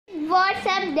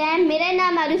WhatsApp dam. मेरा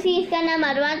नाम आरुषि, इसका नाम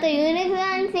अरमान। तो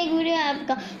यूनिकॉर्न से एक वीडियो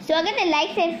आपका स्वागत है। लाइक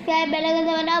सब्सक्राइब बेल आइकन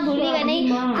दबाना भूलिएगा नहीं।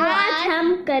 आज हम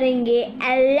करेंगे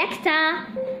अलेक्सा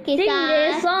के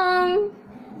साथ सॉन्ग।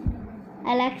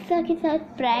 अलेक्सा के साथ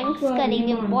प्रैंक्स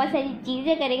करेंगे, बहुत सारी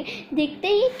चीजें करेंगे। देखते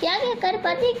ही क्या क्या कर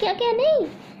पाते हैं, क्या क्या नहीं।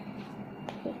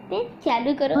 देखते हैं,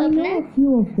 चालू करो I अपना। know a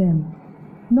few of them.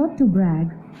 Not to brag,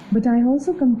 but I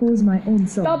also compose my own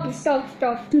songs.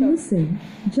 Stop. To listen,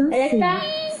 just Alexa,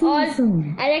 sing a song.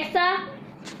 Alexa,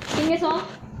 sing a song.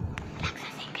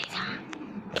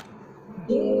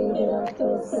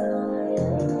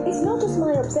 It's not just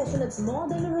my obsession, it's more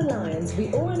than a reliance. We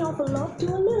owe an awful lot to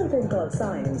a little thing called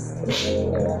science.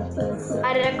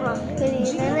 अरे रखो।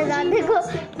 मैंने दांत देखो,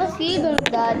 बस ये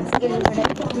दोनों दांत के लिए बड़े।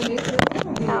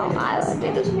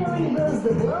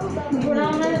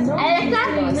 Alexa,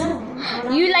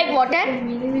 you like water?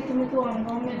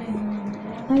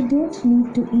 I don't need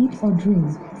to eat or drink.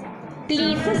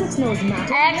 Please. Physics knows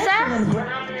matter. Alexa,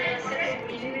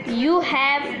 you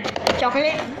have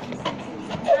chocolate?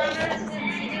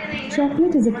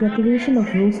 Chocolate is a preparation of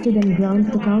roasted and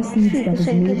ground cacao seeds that is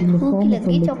made in the form of a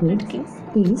liquid,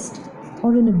 paste,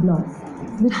 or in a broth,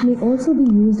 which may also be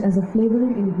used as a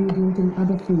flavoring ingredient in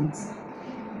other foods.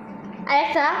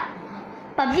 Alexa,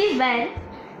 PUBG is banned.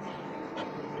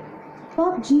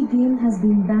 PUBG game has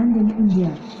been banned in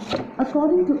India.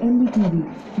 According to NDTV,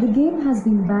 the game has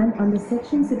been banned under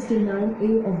Section 69A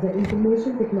of the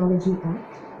Information Technology Act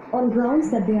on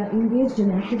grounds that they are engaged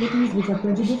in activities which are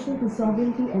prejudicial to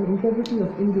sovereignty and integrity of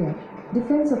India,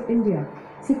 defense of India,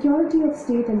 security of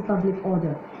state and public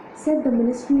order, said the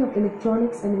Ministry of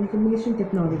Electronics and Information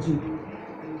Technology.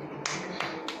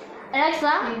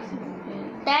 Alexa,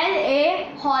 tell a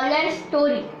horror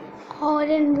story.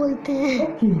 Horror बोलते हैं।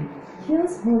 Okay,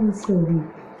 here's horror story.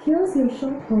 Here's your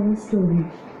short horror story.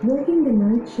 Working the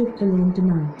night shift alone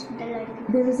tonight.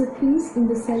 There is a face in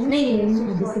the cellar staring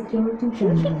at the security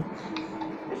camera.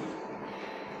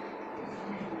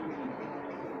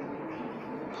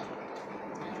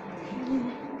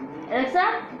 Alexa,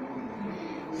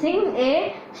 sing a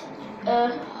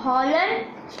horror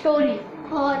story.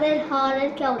 Horror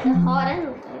क्या होता है? Horror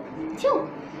होता है। क्यों?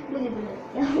 मुझे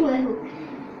बोलो।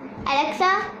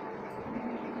 Alexa,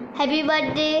 happy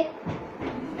birthday.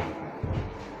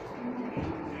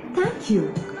 Thank you.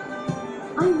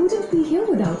 I wouldn't be here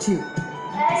without you.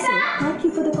 So, thank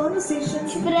you for the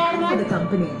conversations and for the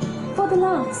company, for the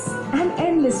laughs and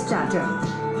endless chatter.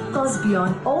 Cause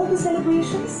beyond all the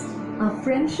celebrations, our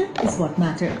friendship is what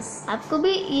matters. आपको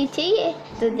भी ये चाहिए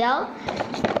तो जाओ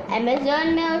Amazon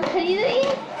में और खरीदो। ये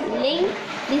लिंक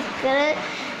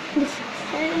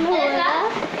डिस्क्रिप्शन में होगा।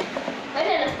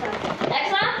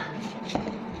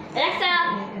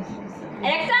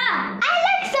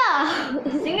 Alexa,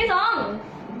 sing a song.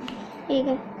 ठीक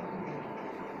है।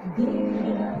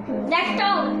 Next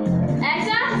song.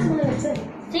 Alexa,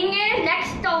 sing a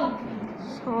next song.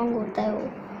 Song होता है वो,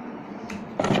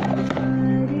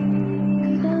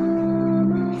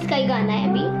 इसका ही गाना है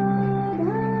अभी।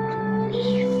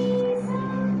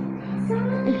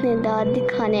 इतने दांत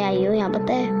दिखाने आई हो यहाँ,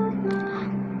 पता है?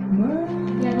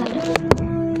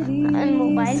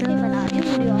 मोबाइल से बना रही हूँ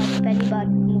वीडियो, आज पहली बार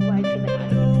मोबाइल से बना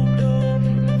रही हूँ।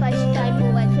 फर्स्ट टाइम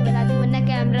मोबाइल से बनाती हूँ, वरना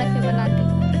कैमरा से बनाती हूँ।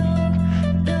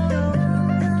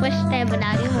 फर्स्ट टाइम बना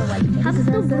रही हूँ मोबाइल। हम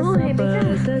तो ब्रो है बेटा।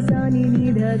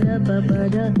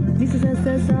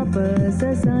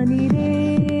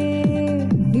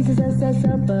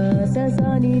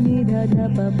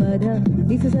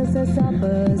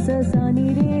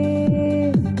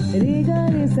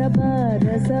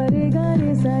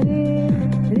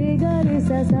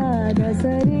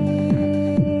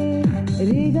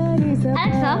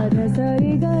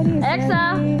 Alexa,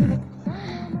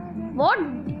 what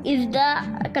is the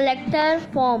collector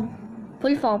form?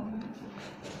 Full form.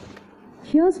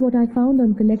 Here's what I found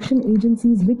on Collection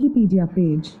Agency's Wikipedia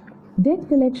page. Debt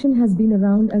collection has been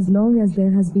around as long as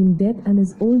there has been debt and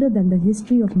is older than the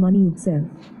history of money itself,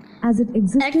 as it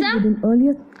existed Alexa? within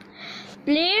earlier...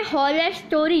 Play horror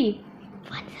story.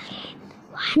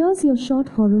 Here's your short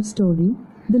horror story.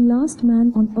 The last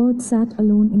man on earth sat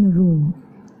alone in a room.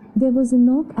 There was a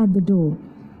knock at the door.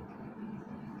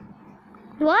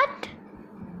 What?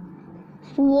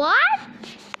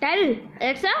 Tell,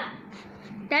 Alexa,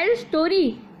 tell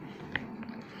story.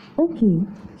 Okay,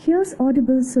 here's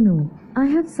Audible Suno. I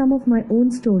have some of my own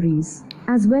stories,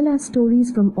 as well as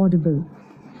stories from Audible.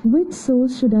 Which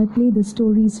source should I play the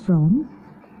stories from?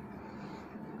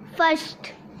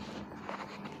 First.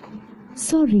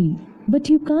 Sorry, but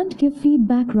you can't give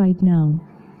feedback right now.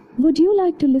 Would you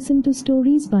like to listen to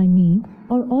stories by me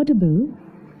or Audible?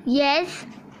 Yes.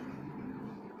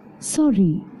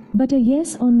 Sorry, but a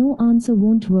yes or no answer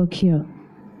won't work here.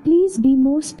 Please be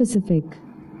more specific.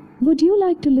 Would you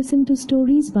like to listen to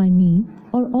stories by me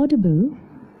or Audible?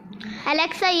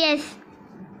 Alexa, yes.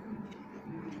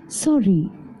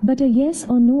 Sorry, but a yes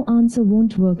or no answer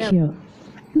won't work here.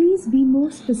 Please be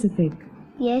more specific.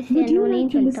 Yes या Would you no नहीं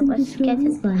like to चलता, listen to बस क्या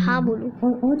stories चलता by है? हाँ me बोलो.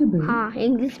 or Audible? हाँ,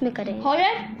 इंग्लिश में करें.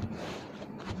 Horror.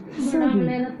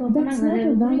 Sorry, that's not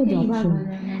a valid option.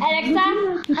 Alexa.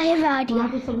 I have idea.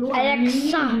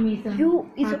 Alexa. You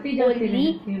is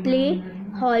only play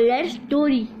horror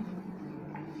story.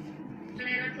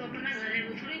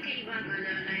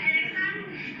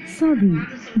 Sorry,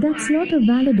 that's not a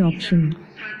valid option.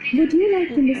 Would you like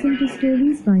to listen to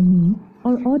stories by me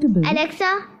or Audible?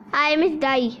 Alexa, I miss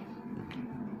die.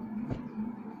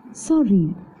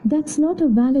 Sorry, that's not a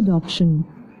valid option.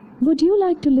 Would you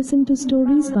like to listen to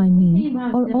stories by me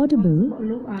or Audible?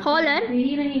 Horror.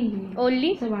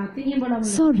 Only.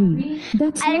 Sorry,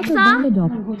 that's not a Alexa, valid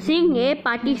option. sing a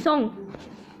party song.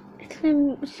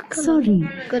 Sorry,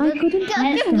 I couldn't मुझे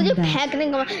understand that. फेंकने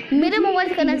का मेरे mobile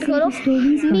से connect करो.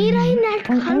 Stories by मेरा ही me net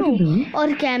or खा लो Audible?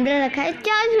 और camera रखा है.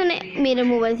 क्या सुने मेरे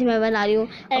मोबाइल से मैं बना रही हूँ.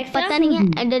 अब Alexa, पता नहीं है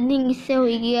एडिटिंग इससे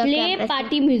होगी या Play कैमरा से.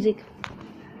 party music.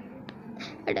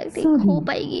 एडिटिंग हो Sorry,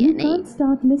 पाएगी या you नहीं. can't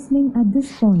start listening at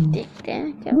this point. देखते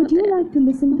हैं क्या Would you होता है. like to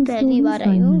listen to पहली stories बार by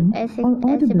आई हूँ me ऐसे or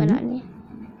ऐसे Audible? बनाने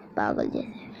पागल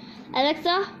जैसे.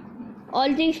 Alexa,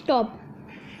 all things stop.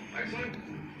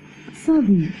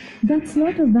 Sorry, that's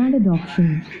not a valid option.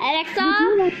 Alexa, Would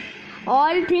you like...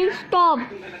 all things stop.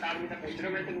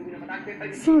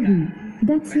 Sorry,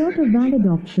 that's not a valid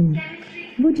option.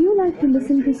 Would you like to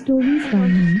listen to stories by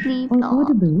me Sleep or now.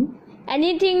 Audible?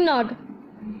 Anything not.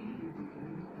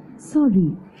 Sorry,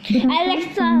 but I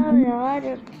Alexa, can't find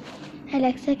यार.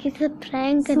 Alexa के साथ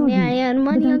prank Sorry, करने आए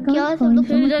अरमान. but I यहाँ can't क्या सब find लोग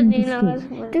someone फिर in नहीं this लगा.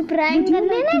 case. तो प्रैंक Would you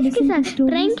करने like ना to इसके listen to साथ. stories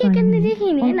प्रैंक क्या by करने me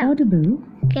देखी नहीं or ना. Audible?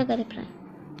 क्या करे prank.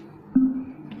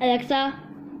 Alexa,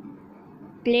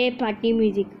 play party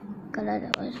music. Colour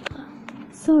है उसका.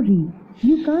 Sorry,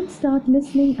 you can't start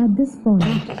listening at this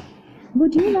point.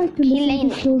 Would you like to listen नहीं,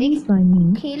 to stories by me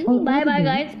खेल or Bye bye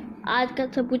Audible? guys. आज का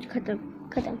सब कुछ खत्म.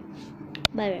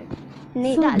 Bye bye.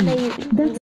 नहीं Sorry, डाल नहीं.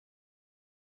 that's